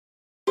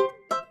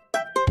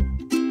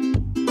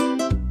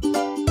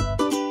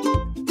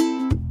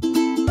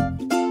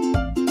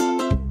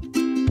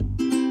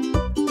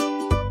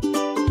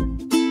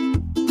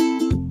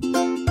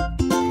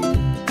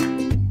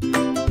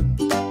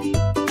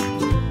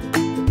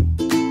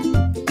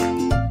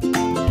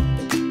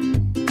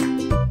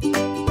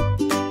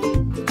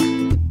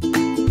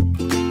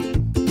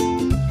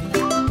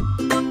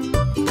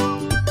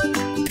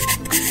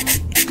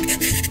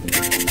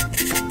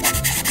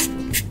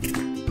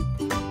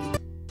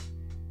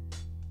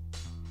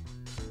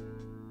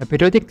A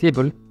periodic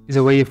table is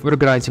a way of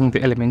organizing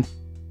the elements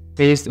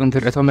based on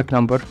their atomic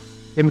number,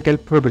 chemical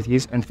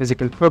properties, and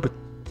physical properties.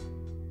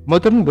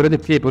 Modern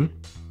periodic table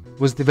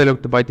was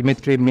developed by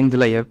Demetri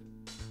Mendeleev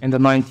in the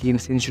 19th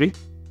century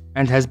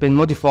and has been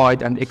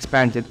modified and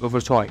expanded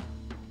over time.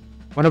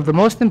 One of the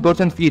most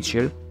important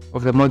features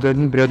of the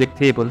modern periodic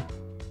table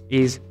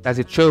is that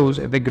it shows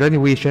the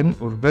graduation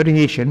or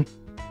variation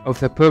of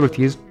the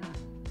properties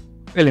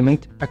of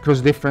element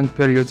across different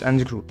periods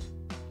and groups.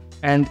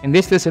 And in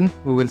this lesson,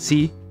 we will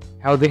see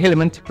how the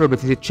element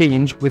properties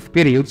change with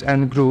periods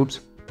and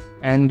groups,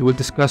 and we'll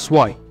discuss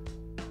why.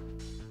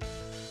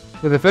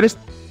 So the first,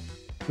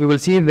 we will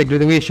see the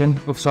graduation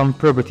of some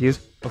properties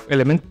of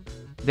element,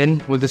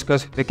 then we'll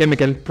discuss the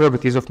chemical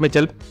properties of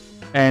metal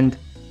and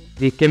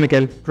the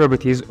chemical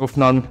properties of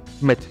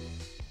non-metal.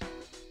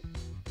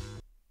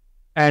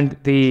 And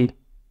the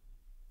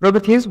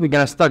properties we're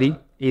going to study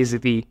is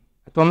the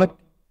atomic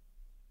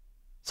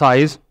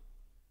size,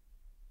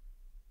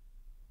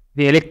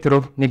 the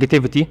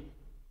electronegativity,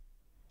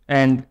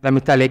 and the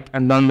metallic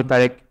and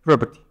non-metallic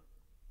property.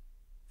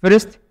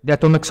 First, the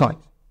atomic size.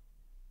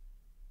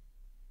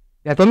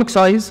 The atomic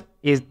size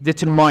is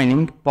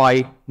determined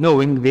by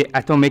knowing the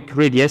atomic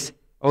radius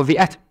of the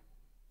atom.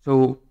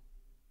 So,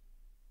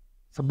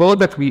 suppose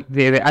that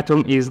the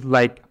atom is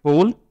like a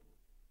ball.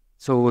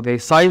 So the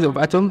size of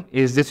atom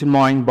is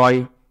determined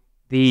by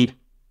the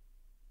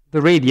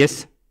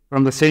radius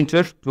from the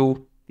center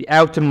to the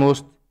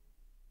outermost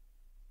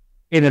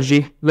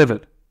energy level.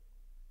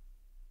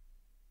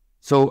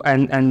 So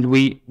and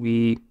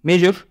we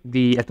measure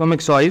the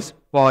atomic size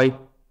by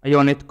a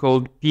unit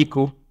called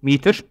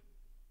picometer,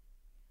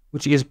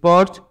 which is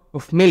part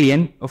of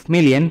million of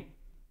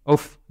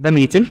the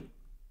meter.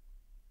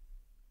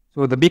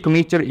 So the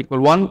picometer equal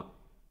 1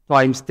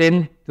 times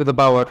 10 to the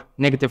power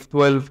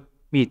 -12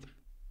 meter.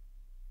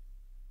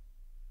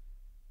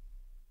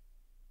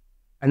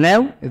 And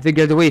now the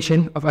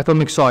graduation of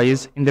atomic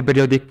size in the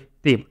periodic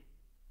table.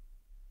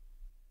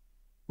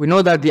 We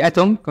know that the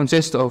atom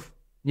consists of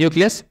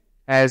nucleus,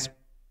 has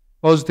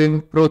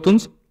positive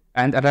protons,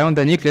 and around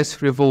the nucleus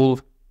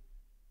revolve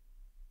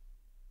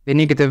the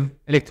negative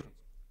electrons.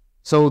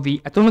 So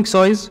the atomic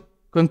size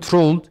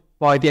controlled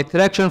by the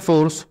attraction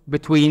force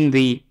between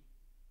the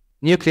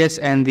nucleus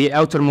and the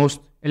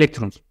outermost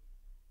electrons.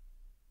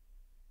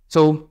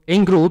 So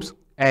in groups,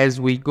 as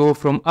we go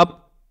from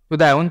up to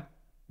down,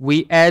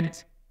 we add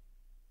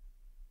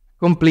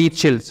complete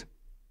shells.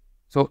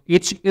 So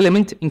each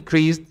element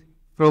increased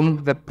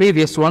from the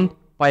previous one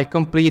by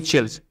complete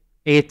shells,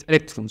 8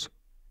 electrons.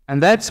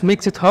 And that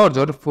makes it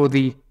harder for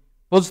the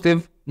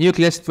positive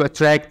nucleus to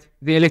attract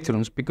the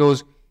electrons,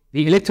 because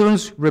the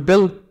electrons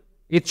repel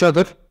each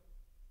other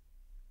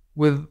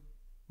with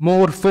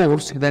more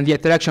force than the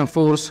attraction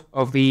force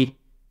of the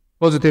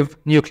positive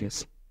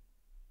nucleus.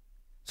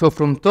 So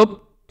from top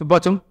to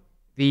bottom,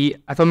 the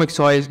atomic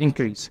size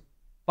increase.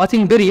 But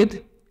in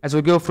period, as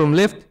we go from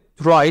left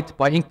to right,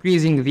 by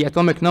increasing the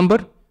atomic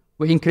number,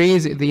 we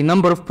increase the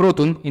number of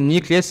protons in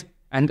nucleus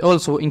and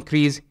also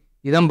increase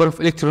the number of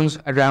electrons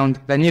around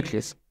the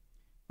nucleus.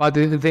 But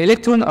the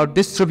electrons are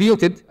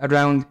distributed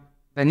around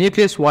the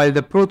nucleus while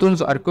the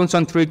protons are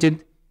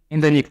concentrated in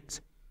the nucleus.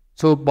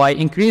 So by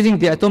increasing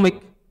the atomic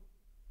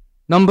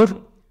number,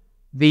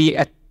 the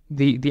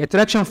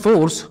attraction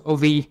force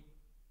of the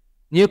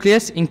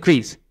nucleus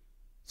increase.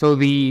 So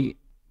the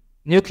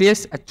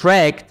nucleus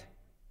attract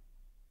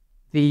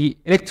the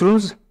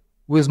electrons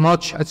with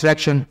much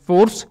attraction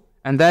force,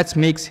 and that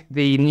makes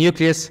the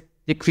nucleus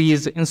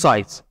decrease in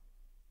size.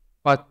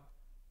 But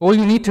all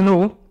you need to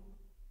know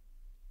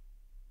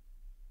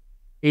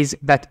is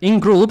that in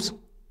groups,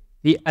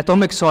 the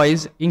atomic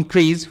size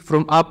increase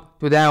from up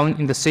to down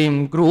in the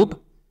same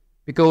group,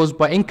 because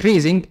by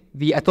increasing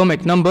the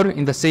atomic number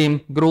in the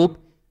same group,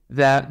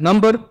 the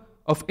number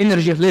of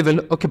energy level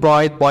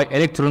occupied by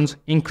electrons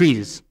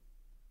increases.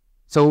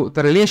 So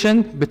the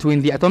relation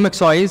between the atomic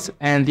size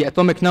and the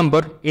atomic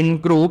number in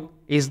group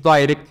is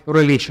direct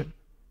relation.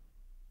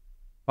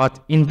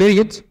 But in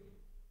period,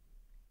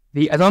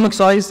 the atomic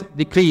size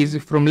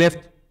decreases from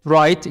left to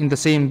right in the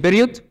same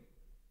period,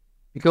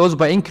 because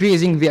by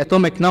increasing the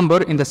atomic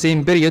number in the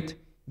same period,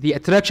 the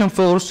attraction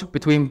force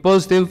between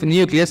positive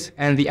nucleus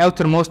and the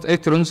outermost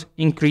electrons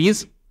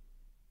increase.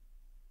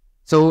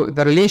 So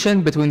the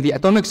relation between the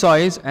atomic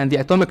size and the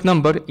atomic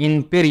number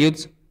in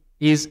periods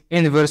is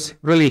inverse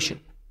relation.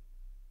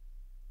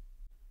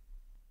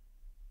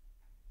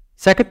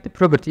 Second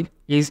property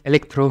is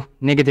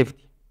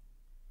electronegativity.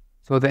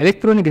 So the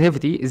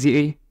electronegativity is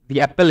the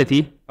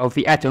ability of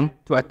the atom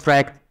to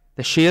attract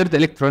the shared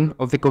electron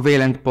of the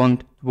covalent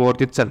bond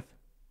toward itself.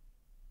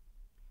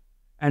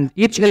 And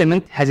each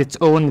element has its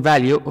own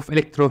value of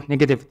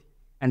electronegativity.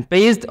 And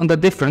based on the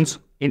difference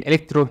in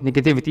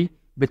electronegativity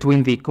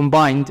between the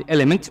combined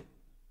element,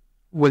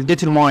 will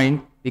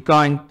determine the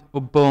kind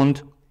of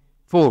bond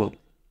formed.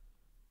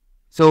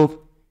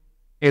 So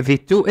if the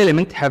two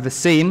elements have the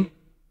same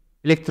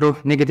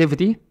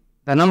electronegativity,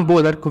 the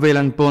non-polar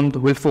covalent bond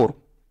will form.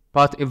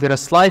 But if there is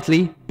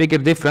slightly bigger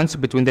difference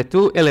between the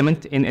two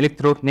elements in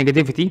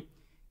electronegativity,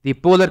 the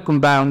polar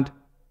compound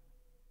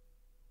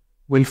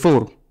will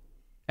form.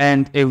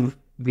 And if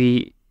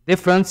the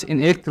difference in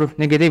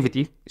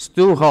electronegativity is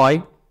too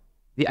high,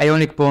 the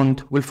ionic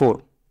bond will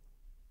form.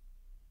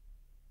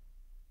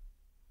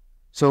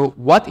 So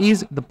what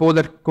is the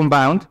polar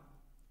compound?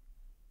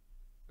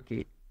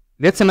 Okay,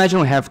 let's imagine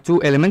we have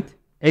two elements,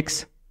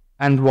 X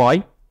and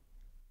Y,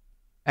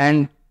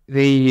 and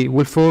they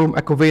will form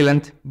a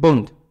covalent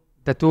bond.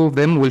 The two of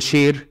them will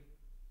share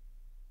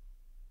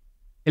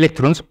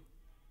electrons,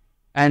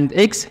 and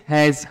X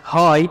has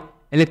high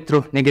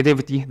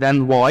electronegativity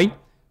than Y,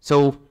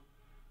 so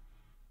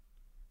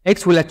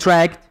X will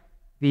attract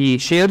the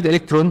shared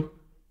electron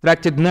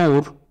attracted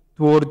more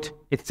toward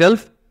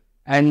itself,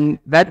 and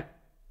that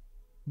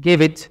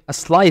give it a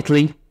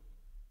slightly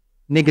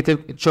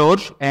negative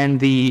charge, and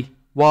the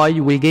Y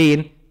will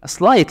gain a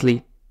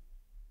slightly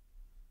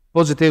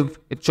positive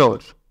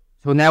charge.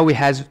 So now we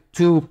have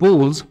two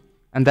poles,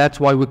 and that's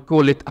why we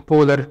call it a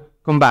polar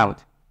compound.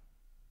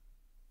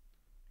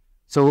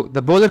 So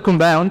the polar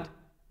compound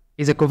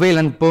is a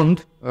covalent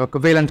bond or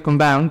covalent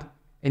compound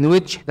in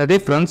which the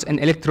difference in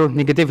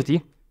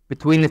electronegativity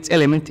between its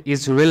element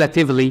is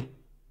relatively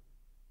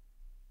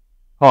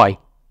high.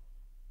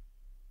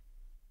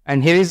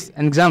 And here is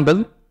an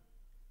example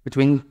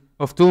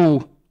of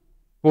two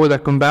polar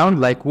compound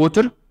like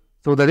water.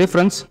 So the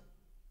difference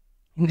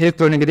in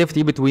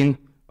electronegativity between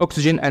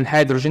oxygen and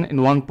hydrogen in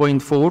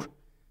 1.4,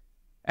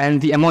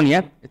 and the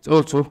ammonia, it's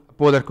also a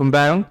polar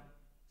compound.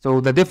 So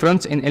the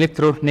difference in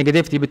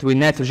electronegativity between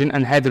nitrogen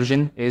and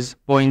hydrogen is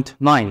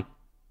 0.9.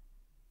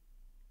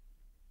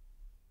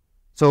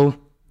 So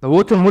the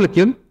water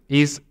molecule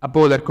is a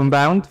polar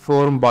compound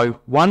formed by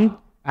one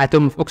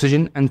atom of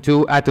oxygen and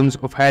two atoms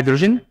of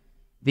hydrogen.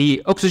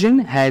 The oxygen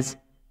has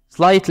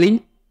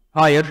slightly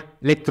higher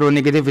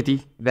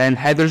electronegativity than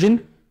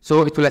hydrogen,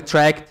 so it will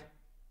attract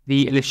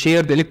the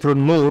shared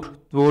electron more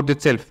toward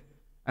itself,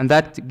 and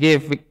that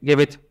give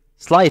it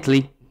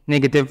slightly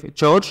negative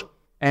charge,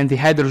 and the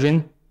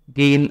hydrogen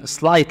gain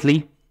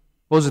slightly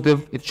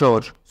positive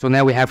charge. So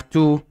now we have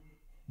two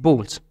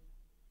poles.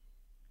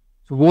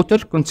 So water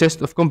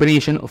consists of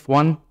combination of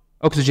one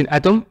oxygen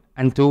atom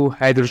and two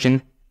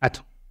hydrogen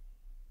atoms.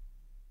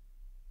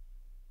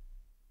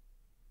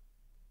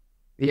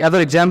 The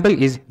other example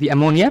is the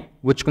ammonia,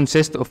 which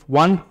consists of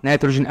one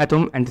nitrogen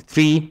atom and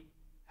three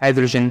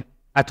hydrogen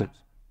atoms.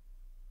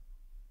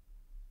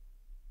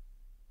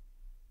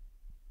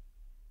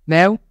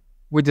 Now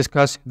we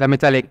discuss the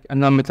metallic and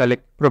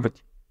non-metallic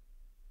property.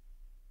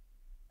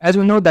 As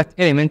we know that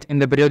elements in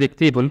the periodic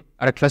table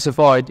are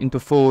classified into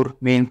four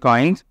main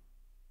kinds: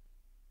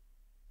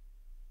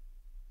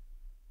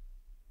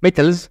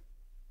 metals,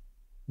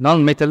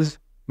 non-metals,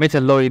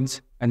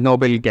 metalloids, and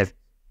noble gases.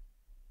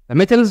 The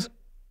metals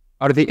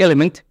are the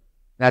elements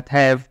that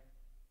have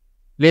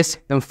less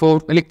than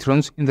 4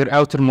 electrons in their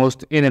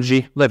outermost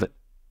energy level.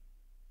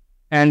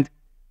 And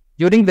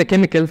during the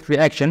chemical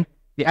reaction,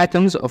 the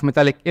atoms of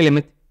metallic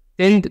element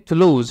tend to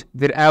lose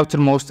their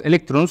outermost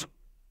electrons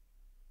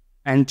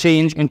and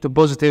change into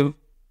positive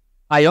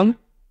ion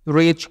to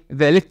reach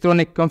the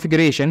electronic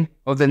configuration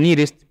of the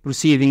nearest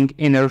preceding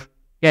inner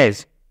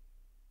gas.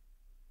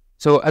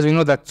 So as we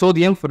know that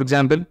sodium, for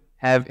example,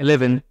 have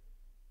 11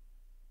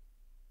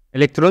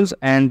 electrons,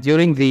 and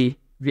during the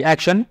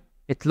reaction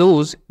it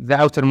loses the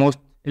outermost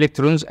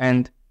electrons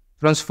and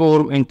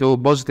transform into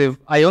positive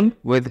ion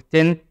with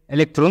 10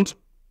 electrons,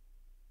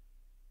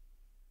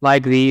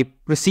 like the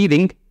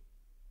preceding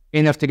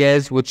inert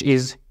gas, which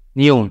is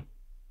neon.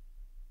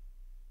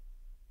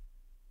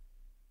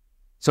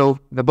 So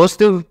the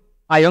positive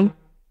ion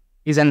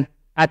is an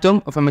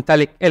atom of a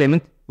metallic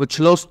element which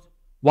lost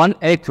 1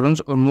 electron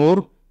or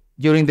more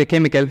during the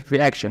chemical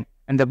reaction,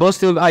 and the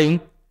positive ion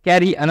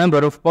carry a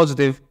number of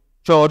positive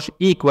charge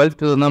equal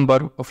to the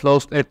number of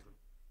lost electrons.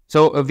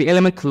 So if the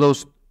element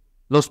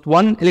lost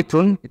 1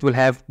 electron, it will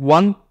have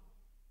 1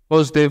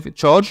 positive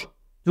charge.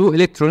 2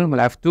 electrons will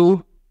have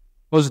 2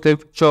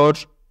 positive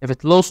charge. If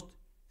it lost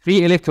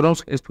 3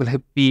 electrons, it will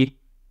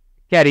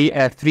carry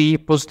a 3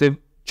 positive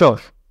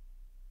charge.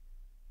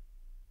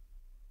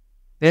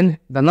 Then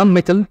the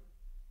non-metal,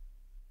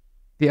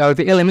 they are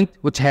the elements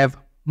which have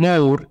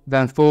more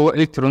than 4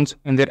 electrons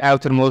in their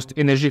outermost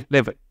energy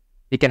level.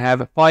 They can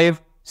have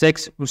 5,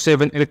 6, or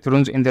 7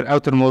 electrons in their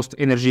outermost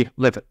energy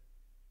level.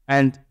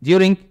 And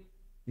during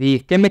the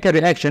chemical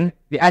reaction,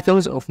 the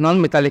atoms of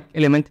non-metallic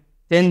element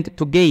tend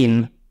to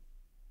gain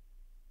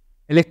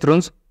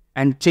electrons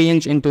and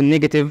change into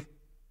negative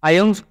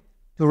ions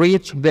to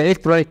reach the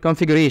electronic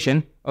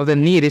configuration of the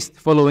nearest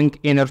following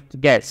inert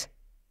gas.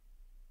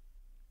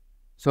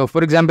 So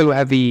for example, we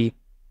have the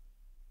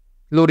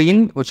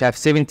chlorine, which have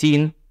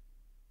 17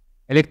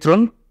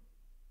 electrons,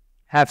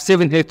 have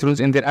 7 electrons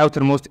in their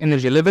outermost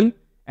energy level,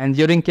 and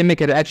during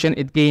chemical reaction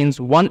it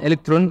gains 1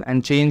 electron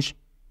and change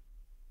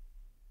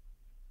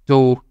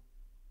to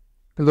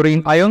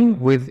chlorine ion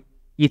with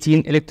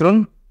 18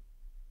 electrons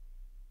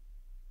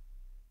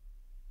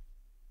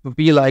to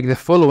be like the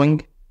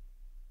following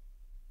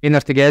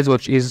inert gas,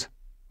 which is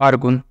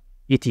argon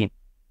 18.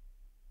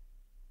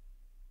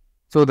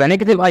 So the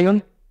negative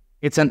ion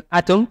It's an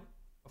atom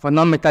of a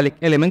non-metallic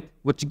element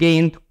which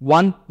gained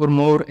one or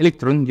more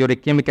electron during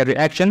chemical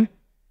reaction,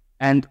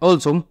 and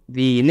also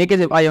the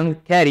negative ion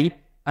carry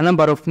a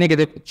number of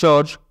negative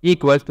charge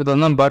equal to the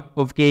number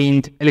of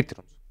gained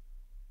electrons.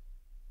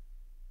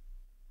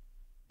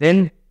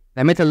 Then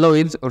the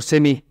metalloids or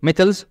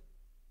semi-metals,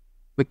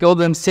 we call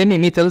them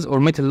semi-metals or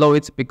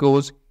metalloids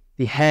because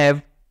they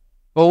have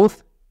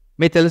both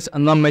metals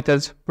and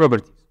non-metals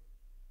properties,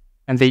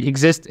 and they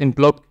exist in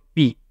block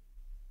B.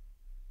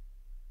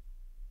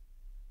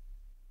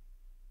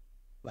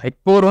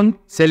 Like boron,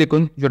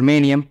 silicon,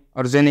 germanium,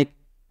 arsenic,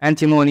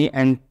 antimony,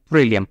 and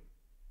beryllium.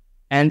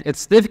 And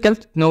it's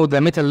difficult to know the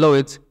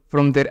metalloids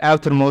from their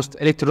outermost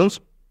electrons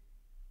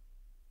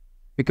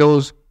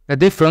because the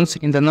difference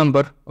in the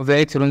number of the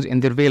electrons in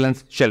their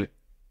valence shell.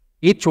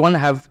 Each one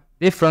have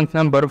different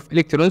number of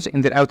electrons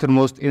in their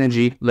outermost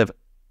energy level.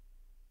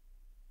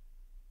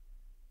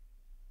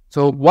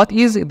 So what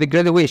is the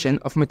graduation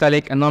of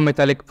metallic and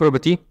non-metallic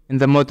property in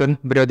the modern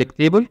periodic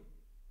table?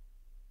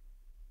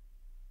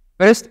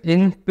 First,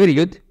 in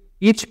period,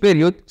 each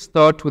period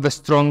starts with a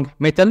strong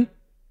metal,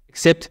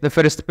 except the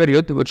first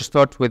period, which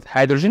starts with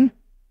hydrogen.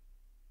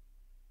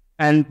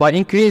 And by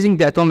increasing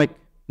the atomic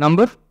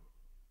number,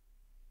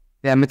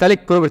 the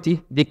metallic property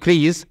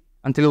decreases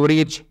until we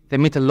reach the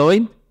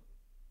metalloid.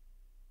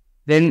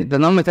 Then the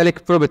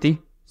non-metallic property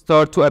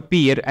starts to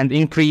appear and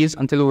increase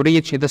until we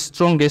reach the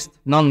strongest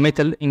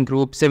non-metal in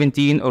group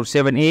 17 or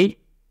 7A.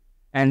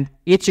 And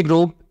each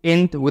group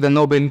ends with a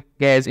noble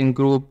gas in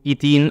group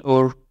 18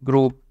 or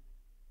group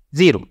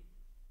 0.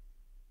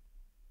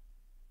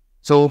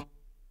 So,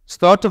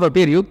 start of a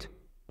period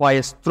by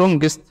a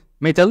strongest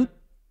metal,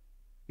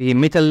 the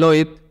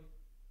metalloid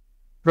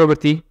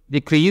property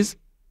decrease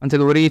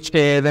until we reach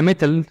the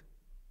metal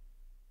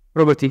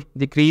property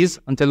decrease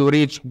until we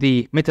reach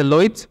the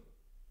metalloids,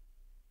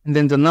 and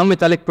then the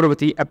non-metallic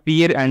property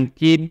appear and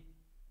keep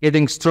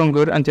getting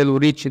stronger until we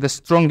reach the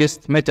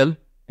strongest metal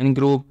in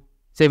group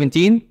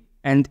 17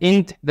 and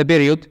end the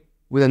period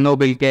with a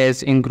noble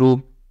gas in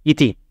group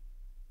 18.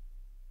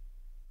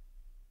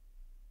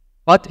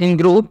 But in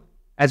group,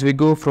 as we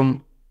go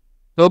from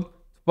top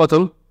to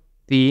bottom,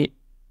 the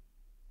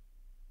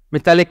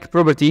metallic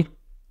property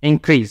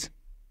increase.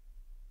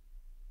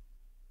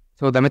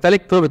 So the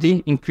metallic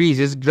property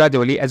increases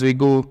gradually as we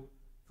go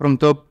from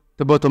top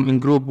to bottom in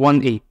group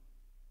 1A.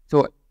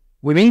 So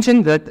we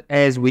mentioned that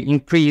as we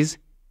increase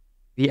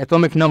the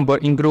atomic number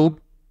in group,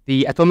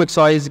 the atomic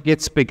size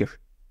gets bigger.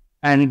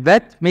 And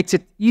that makes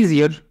it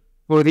easier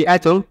for the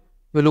atom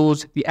to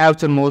lose the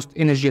outermost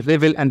energy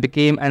level and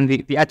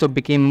the atom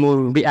became more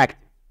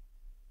reactive.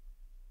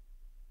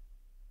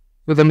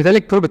 So the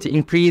metallic property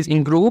increase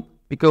in group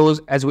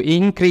because as we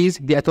increase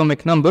the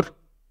atomic number,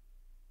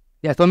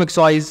 the atomic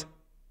size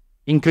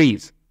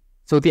increase.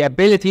 So the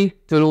ability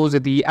to lose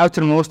the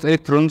outermost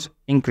electrons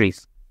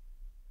increase.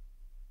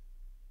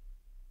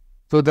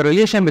 So the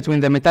relation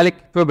between the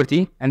metallic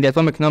property and the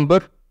atomic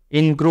number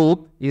in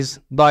group is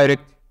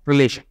direct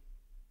relation.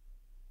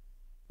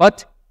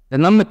 But the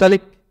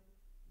non-metallic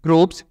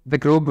groups, the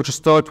group which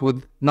start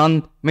with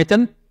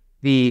non-metal,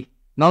 the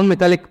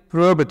non-metallic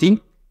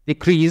property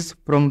decrease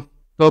from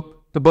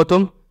top to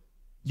bottom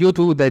due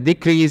to the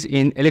decrease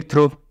in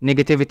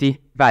electronegativity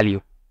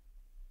value.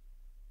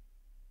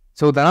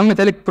 So the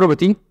non-metallic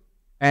property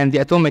and the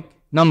atomic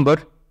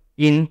number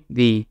in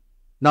the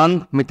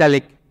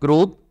non-metallic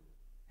group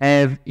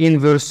have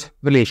inverse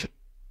relation.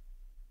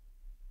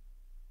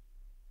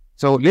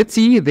 So let's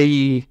see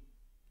the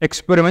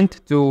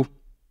experiment to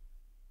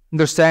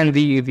understand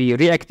the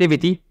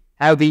reactivity,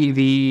 how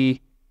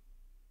the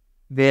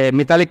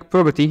metallic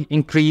property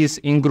increase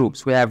in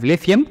groups. We have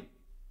lithium,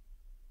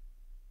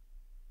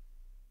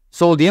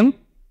 sodium,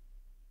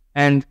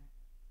 and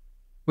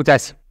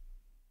potassium.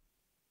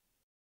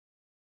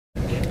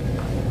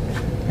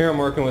 Here I'm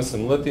working with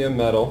some lithium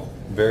metal,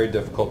 very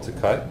difficult to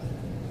cut.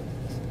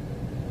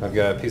 I've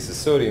got a piece of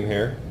sodium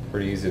here,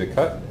 pretty easy to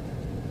cut.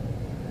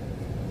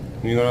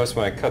 You notice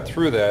when I cut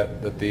through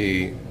that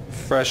the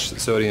fresh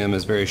sodium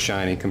is very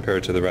shiny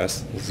compared to the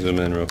rest. Let's zoom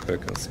in real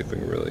quick. Let's see if we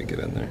can really get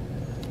in there.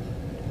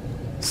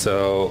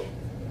 So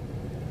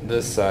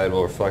this side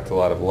will reflect a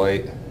lot of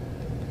light.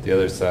 The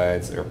other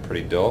sides are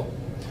pretty dull.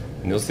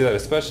 And you'll see that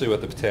especially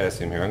with the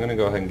potassium here. I'm going to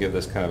go ahead and give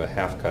this kind of a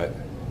half cut.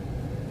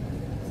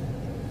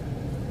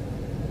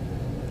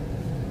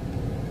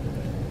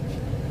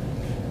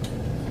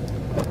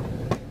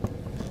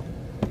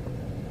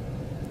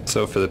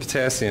 So for the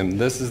potassium,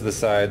 this is the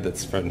side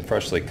that's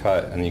freshly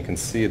cut, and you can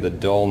see the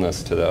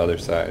dullness to the other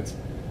sides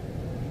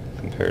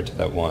compared to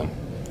that one.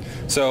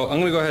 So I'm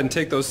going to go ahead and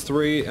take those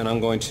three and I'm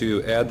going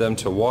to add them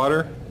to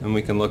water, and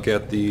we can look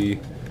at the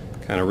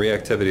kind of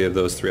reactivity of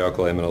those three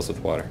alkali metals with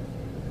water.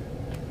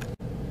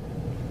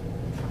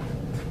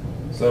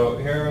 So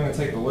here I'm going to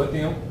take the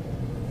lithium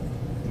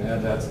and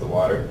add that to the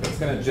water. It's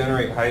going to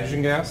generate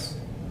hydrogen gas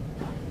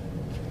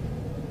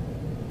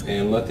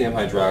and lithium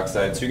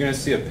hydroxide. So you're going to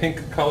see a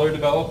pink color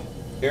develop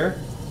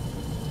here,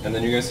 and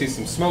then you're going to see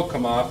some smoke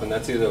come off, and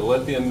that's either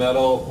lithium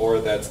metal or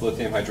that's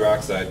lithium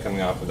hydroxide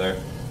coming off of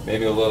there.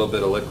 maybe a little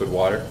bit of liquid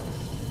water.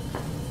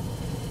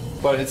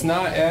 But it's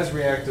not as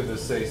reactive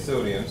as, say,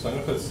 sodium, so I'm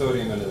going to put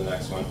sodium into the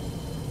next one.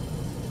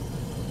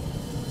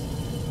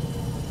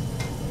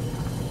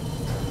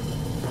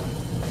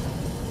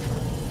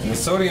 And the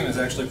sodium is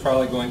actually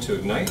probably going to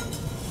ignite.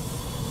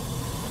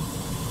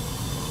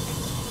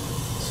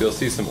 So you'll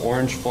see some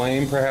orange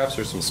flame perhaps,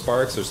 or some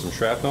sparks, or some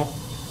shrapnel.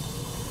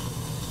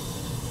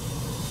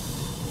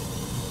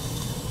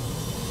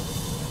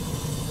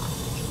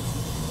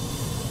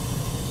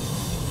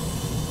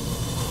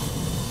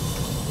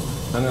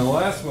 And then the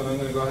last one, I'm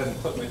going to go ahead and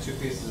put my 2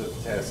 pieces of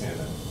potassium in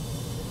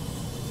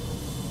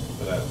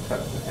that I've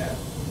cut in half.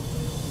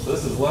 So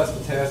this is less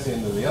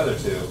potassium than the other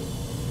two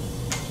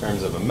in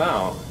terms of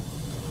amount.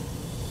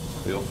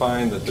 But you'll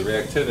find that the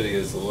reactivity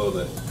is a little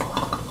bit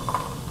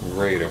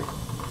greater.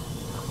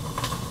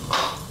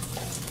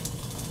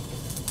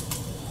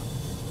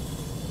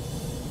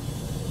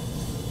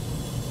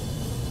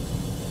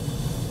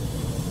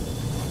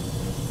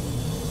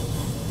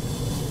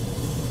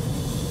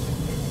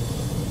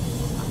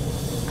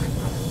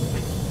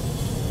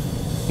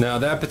 Now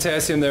that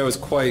potassium there was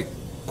quite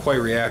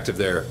reactive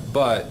there,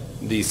 but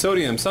the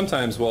sodium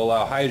sometimes will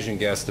allow hydrogen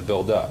gas to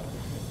build up.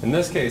 In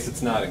this case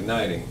it's not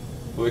igniting,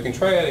 but we can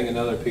try adding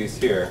another piece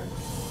here.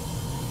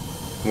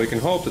 And we can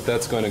hope that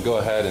that's going to go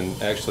ahead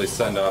and actually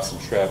send off some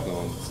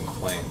shrapnel and some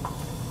flame.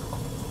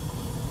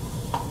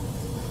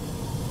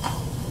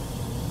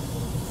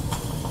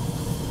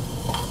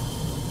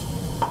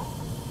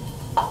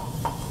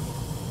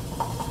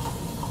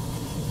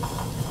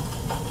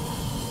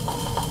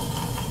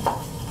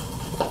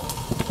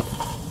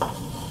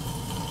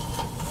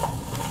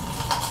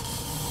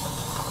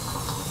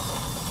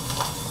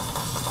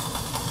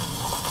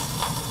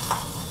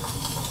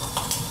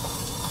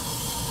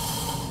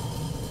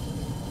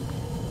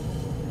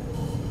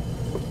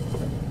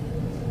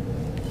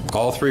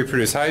 All 3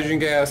 produce hydrogen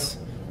gas,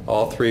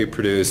 all 3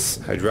 produce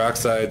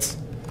hydroxides.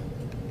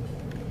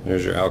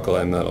 There's your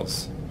alkali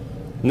metals.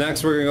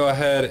 Next we're going to go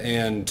ahead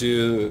and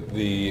do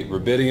the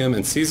rubidium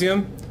and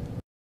cesium.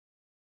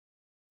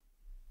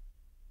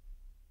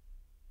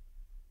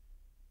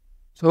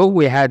 So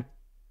we had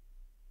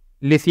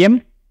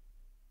lithium,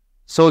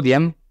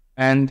 sodium,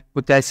 and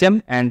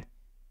potassium, and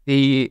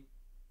the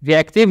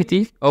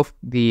reactivity of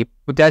the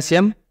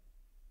potassium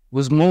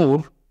was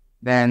more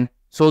than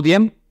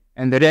sodium,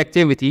 and the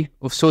reactivity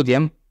of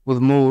sodium was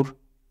more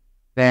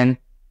than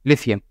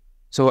lithium.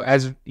 So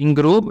as in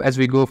group, as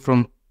we go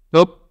from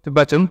top to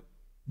bottom,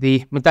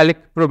 the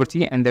metallic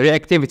property and the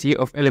reactivity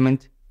of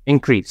element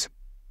increase.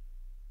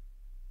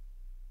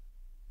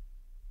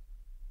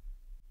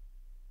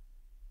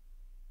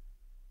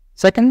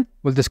 Second,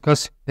 we'll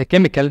discuss the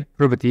chemical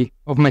property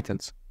of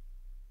metals.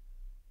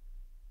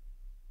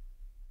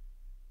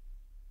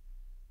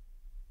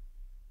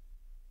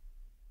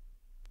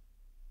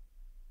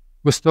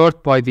 We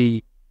start by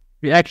the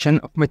reaction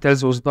of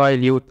metals with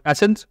dilute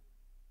acid.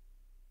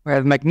 We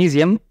have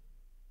magnesium,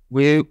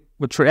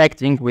 which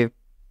reacting with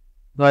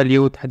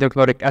dilute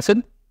hydrochloric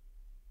acid.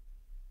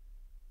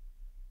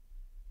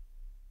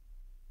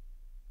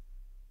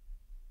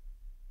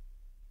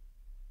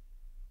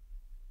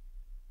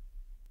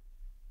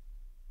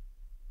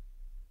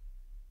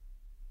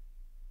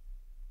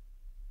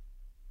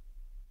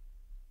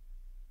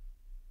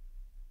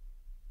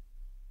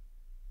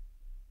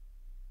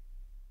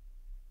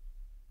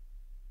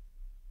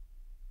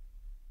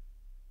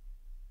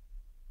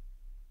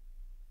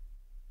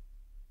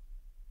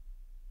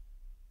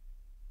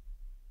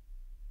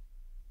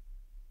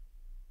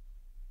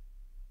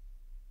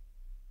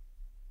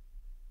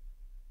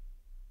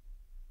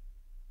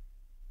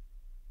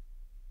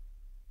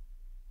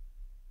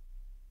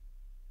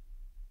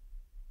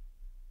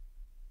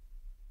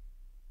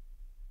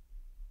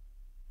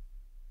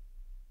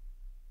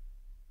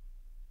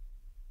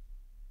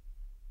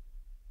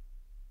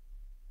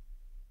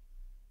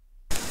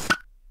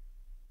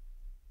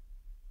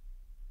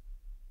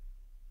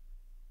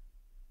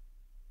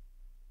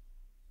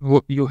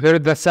 You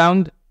heard the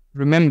sound,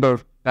 remember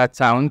that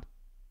sound.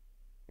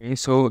 Okay,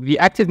 so the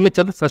active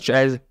metals such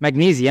as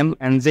magnesium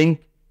and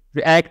zinc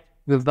react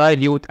with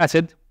dilute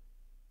acid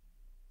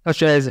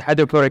such as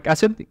hydrochloric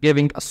acid,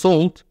 giving a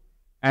salt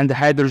and a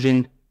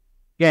hydrogen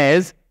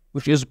gas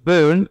which is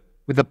burned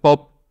with a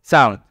pop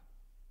sound.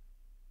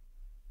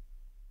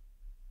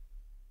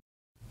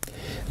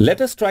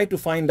 Let us try to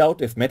find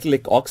out if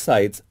metallic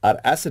oxides are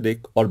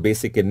acidic or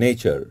basic in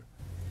nature.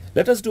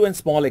 Let us do a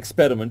small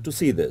experiment to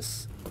see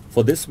this.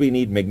 For this we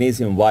need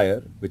magnesium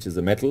wire, which is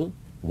a metal,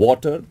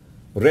 water,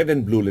 red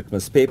and blue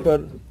litmus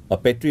paper, a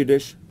petri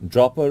dish,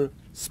 dropper,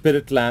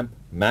 spirit lamp,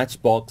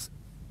 matchbox,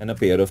 and a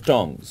pair of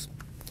tongs.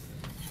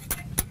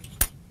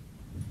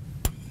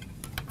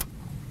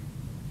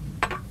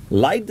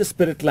 Light the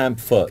spirit lamp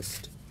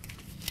first.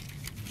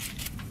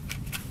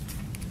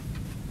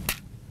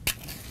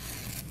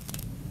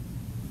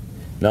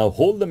 Now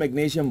hold the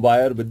magnesium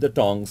wire with the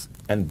tongs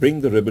and bring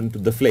the ribbon to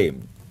the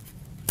flame.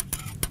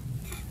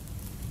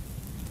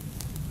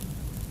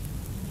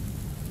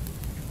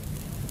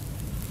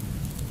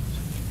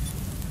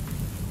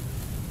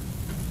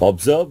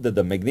 Observe that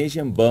the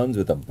magnesium burns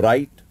with a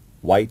bright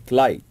white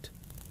light.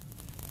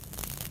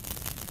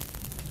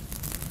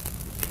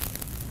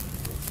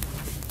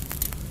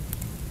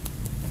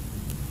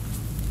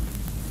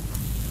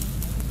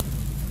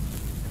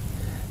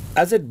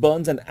 As it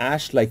burns, an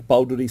ash-like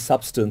powdery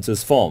substance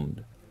is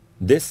formed.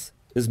 This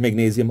is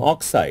magnesium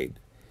oxide.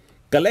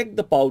 Collect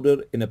the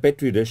powder in a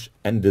petri dish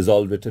and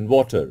dissolve it in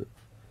water.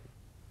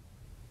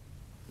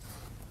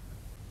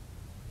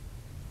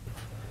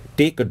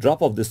 Take a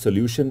drop of this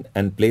solution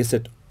and place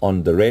it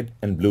on the red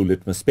and blue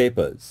litmus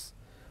papers.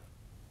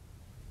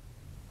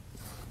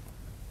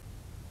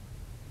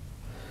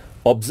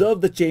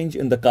 Observe the change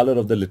in the color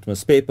of the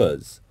litmus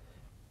papers.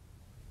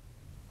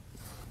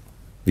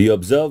 We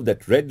observe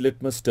that red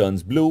litmus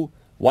turns blue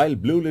while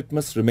blue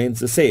litmus remains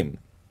the same.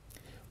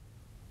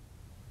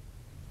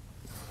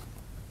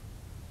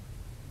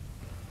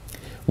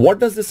 What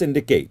does this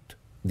indicate?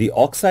 The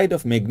oxide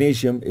of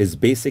magnesium is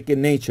basic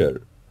in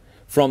nature.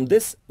 From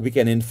this, we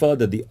can infer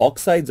that the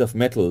oxides of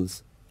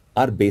metals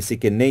are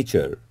basic in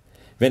nature.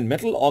 When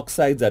metal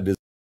oxides are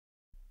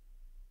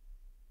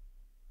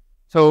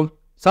So,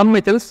 some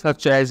metals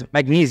such as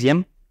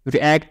magnesium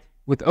react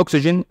with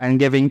oxygen and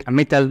giving a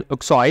metal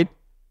oxide.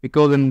 We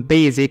call them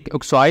basic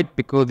oxide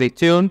because they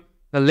turn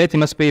the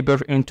litmus paper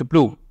into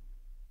blue.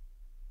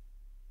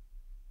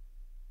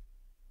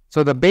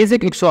 So the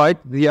basic oxide,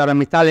 they are a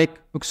metallic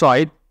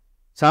oxide.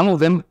 Some of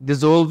them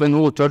dissolve in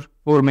water,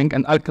 forming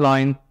an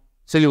alkaline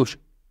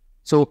solution.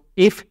 So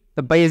if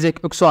the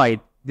basic oxide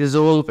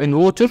dissolve in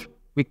water,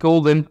 we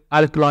call them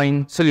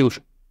alkaline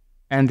solution.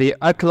 And they are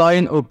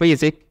alkaline or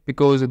basic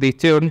because they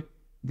turn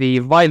the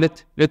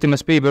violet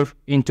litmus paper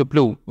into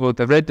blue, or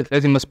the red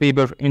litmus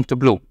paper into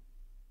blue.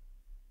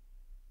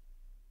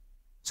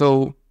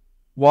 So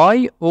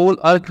why all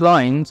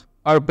alkalines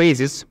are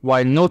bases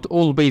while not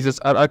all bases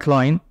are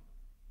alkaline?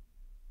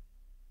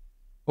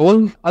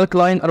 All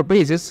alkaline are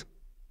bases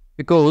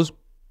because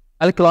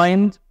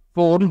alkalines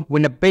form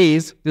when a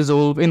base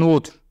dissolves in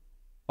water.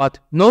 But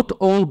not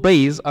all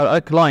bases are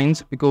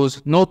alkalines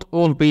because not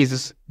all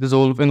bases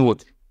dissolve in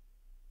water.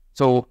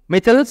 So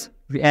metals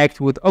react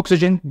with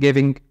oxygen,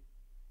 giving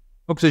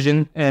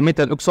oxygen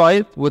metal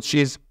oxide, which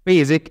is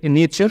basic in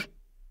nature.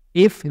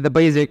 If the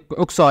basic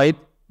oxide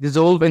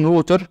dissolve in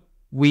water,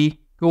 we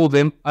call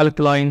them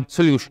alkaline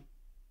solution.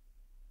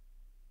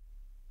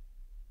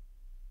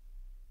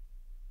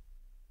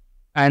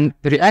 And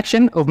the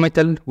reaction of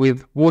metal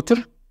with water,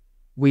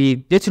 we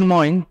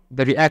determine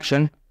the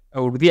reaction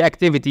or the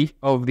activity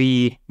of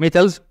the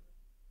metals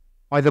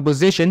by the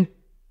position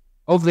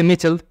of the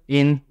metal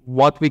in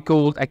what we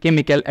call a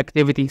chemical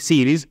activity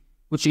series,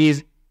 which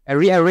is a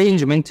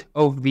rearrangement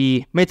of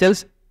the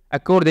metals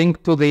according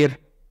to their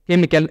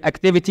chemical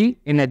activity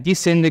in a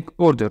descending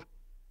order,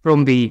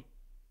 from the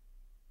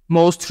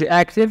most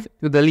reactive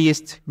to the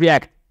least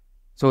reactive.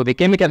 So the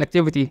chemical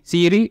activity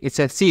series, it's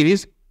a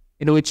series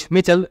in which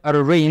metals are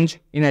arranged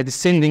in a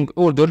descending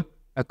order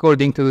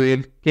according to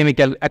their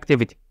chemical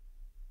activity.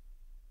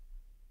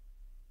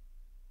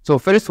 So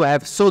first we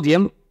have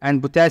sodium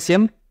and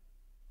potassium.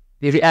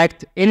 They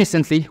react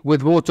instantly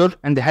with water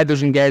and the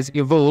hydrogen gas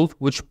evolve,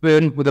 which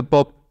burn with a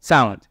pop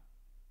sound.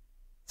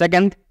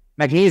 Second,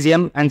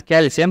 magnesium and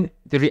calcium,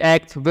 they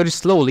react very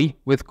slowly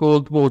with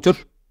cold water.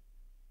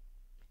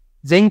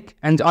 Zinc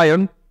and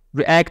iron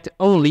react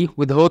only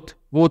with hot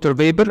water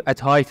vapor at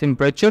high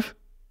temperature.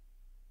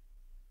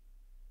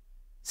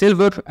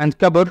 Silver and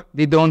copper,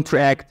 they don't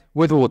react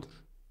with water.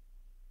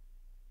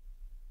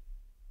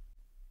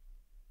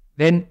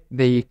 Then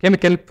the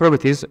chemical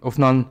properties of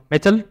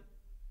non-metal.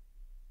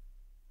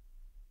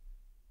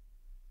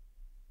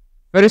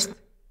 First,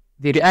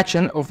 the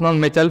reaction of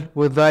non-metal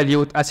with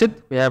dilute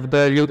acid. We have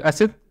dilute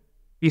acid,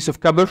 piece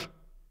of copper,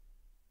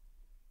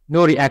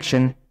 no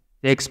reaction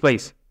takes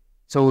place.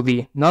 So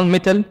the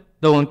non-metal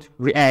don't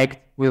react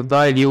with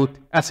dilute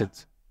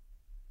acids.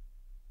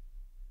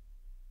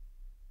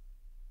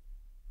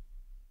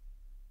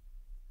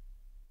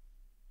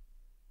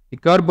 The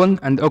carbon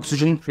and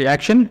oxygen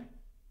reaction.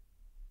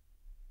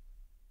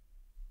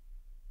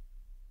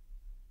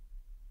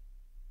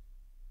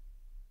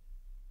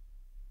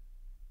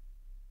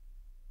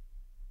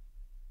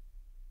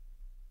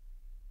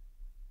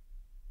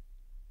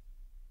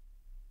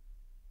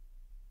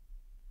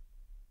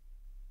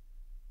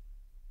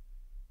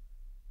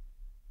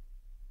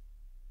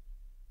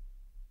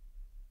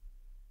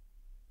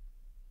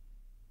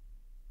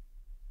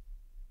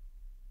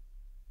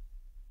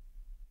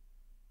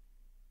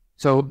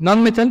 So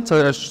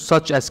non-metals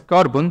such as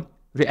carbon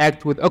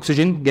react with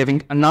oxygen,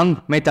 giving a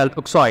non-metal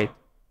oxide,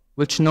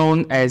 which is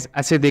known as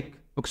acidic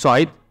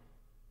oxide.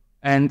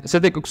 And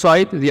acidic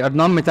oxide, they are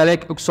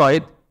non-metallic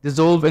oxide,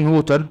 dissolve in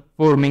water,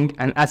 forming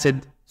an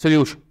acid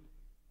solution.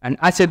 An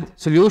acid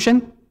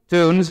solution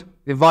turns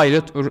the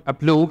violet or a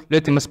blue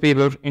litmus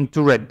paper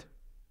into red.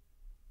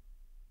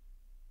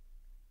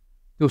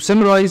 To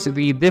summarize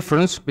the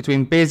difference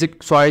between basic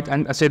oxide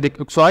and acidic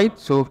oxide,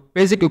 so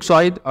basic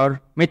oxide are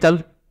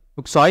metal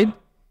oxide.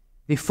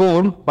 They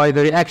form by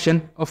the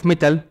reaction of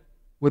metal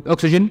with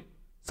oxygen.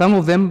 Some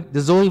of them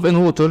dissolve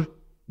in water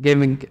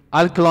giving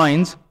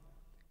alkalines,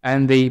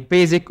 and the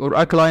basic or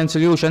alkaline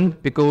solution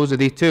because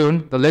they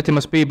turn the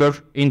litmus paper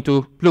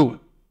into blue.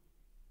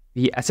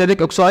 The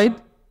acidic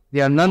oxide, they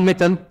are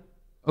non-metal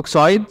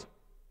oxide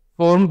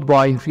formed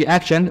by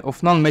reaction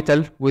of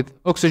non-metal with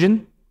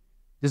oxygen,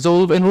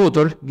 dissolved in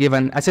water, give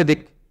an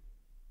acidic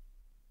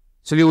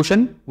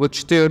solution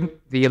which turn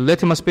the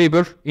litmus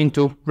paper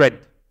into red.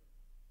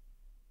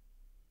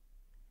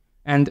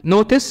 And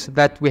notice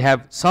that we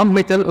have some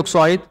metal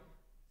oxide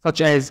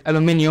such as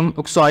aluminium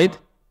oxide.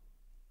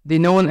 They are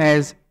known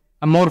as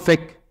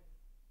amorphic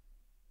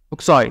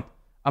oxide.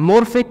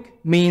 Amorphic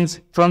means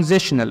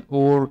transitional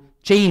or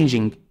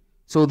changing,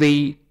 so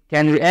they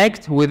can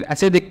react with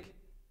acidic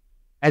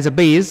as a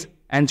base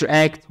and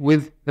react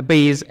with the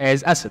base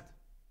as acid,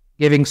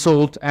 giving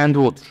salt and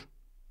water.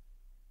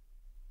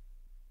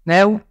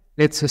 Now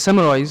let's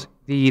summarize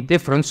the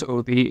difference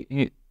or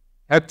the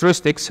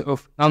characteristics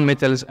of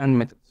nonmetals and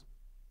metals.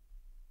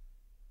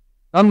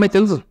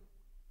 Nonmetals,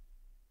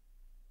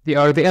 they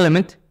are the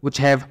element which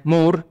have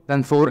more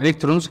than 4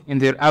 electrons in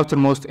their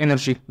outermost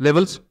energy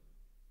levels.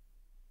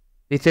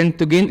 They tend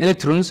to gain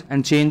electrons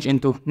and change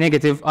into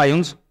negative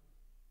ions.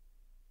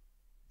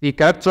 They are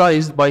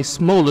characterized by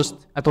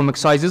smallest atomic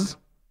sizes.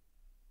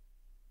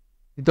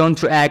 They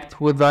don't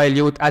react with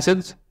dilute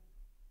acids.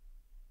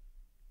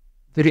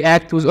 They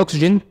react with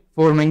oxygen,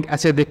 forming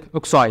acidic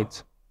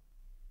oxides.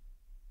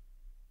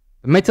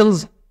 The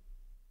metals,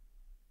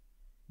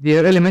 they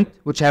are elements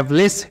which have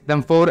less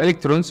than 4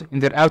 electrons in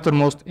their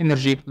outermost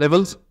energy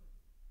levels.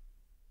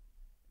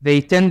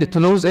 They tend to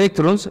lose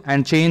electrons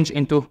and change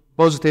into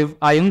positive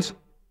ions.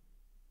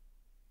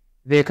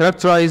 They are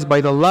characterized by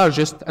the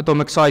largest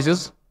atomic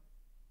sizes.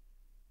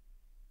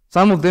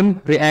 Some of them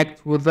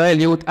react with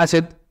dilute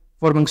acid,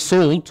 forming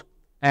salt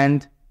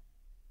and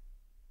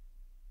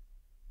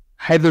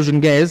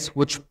hydrogen gas,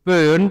 which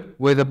burn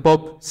with a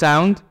pop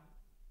sound.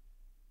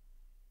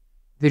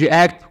 They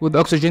react with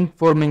oxygen,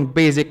 forming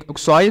basic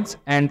oxides,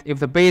 and if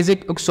the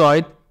basic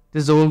oxide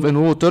dissolve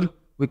in water,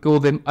 we call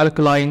them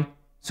alkaline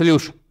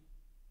solution.